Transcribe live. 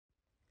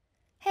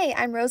Hey,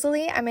 I'm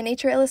Rosalie. I'm a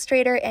nature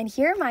illustrator, and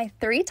here are my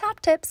 3 top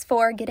tips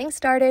for getting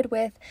started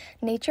with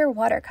nature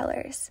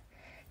watercolors.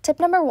 Tip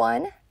number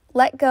 1,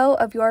 let go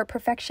of your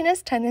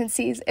perfectionist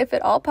tendencies if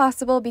at all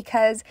possible,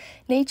 because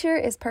nature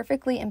is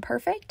perfectly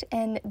imperfect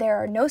and there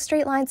are no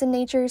straight lines in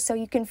nature, so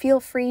you can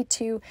feel free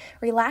to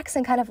relax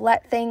and kind of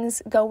let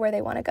things go where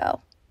they want to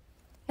go.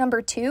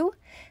 Number 2,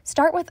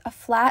 start with a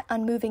flat,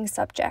 unmoving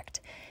subject.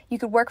 You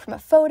could work from a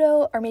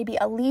photo or maybe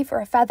a leaf or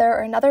a feather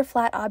or another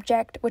flat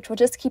object, which will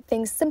just keep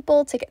things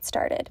simple to get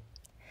started.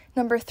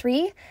 Number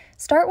 3,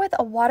 start with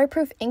a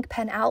waterproof ink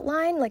pen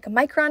outline, like a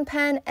Micron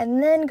pen,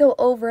 and then go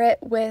over it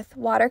with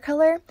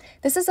watercolor.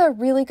 This is a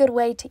really good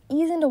way to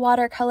ease into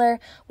watercolor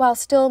while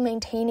still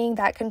maintaining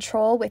that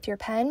control with your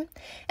pen.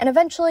 And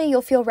eventually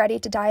you'll feel ready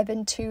to dive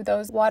into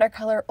those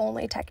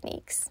watercolor-only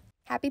techniques.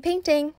 Happy painting!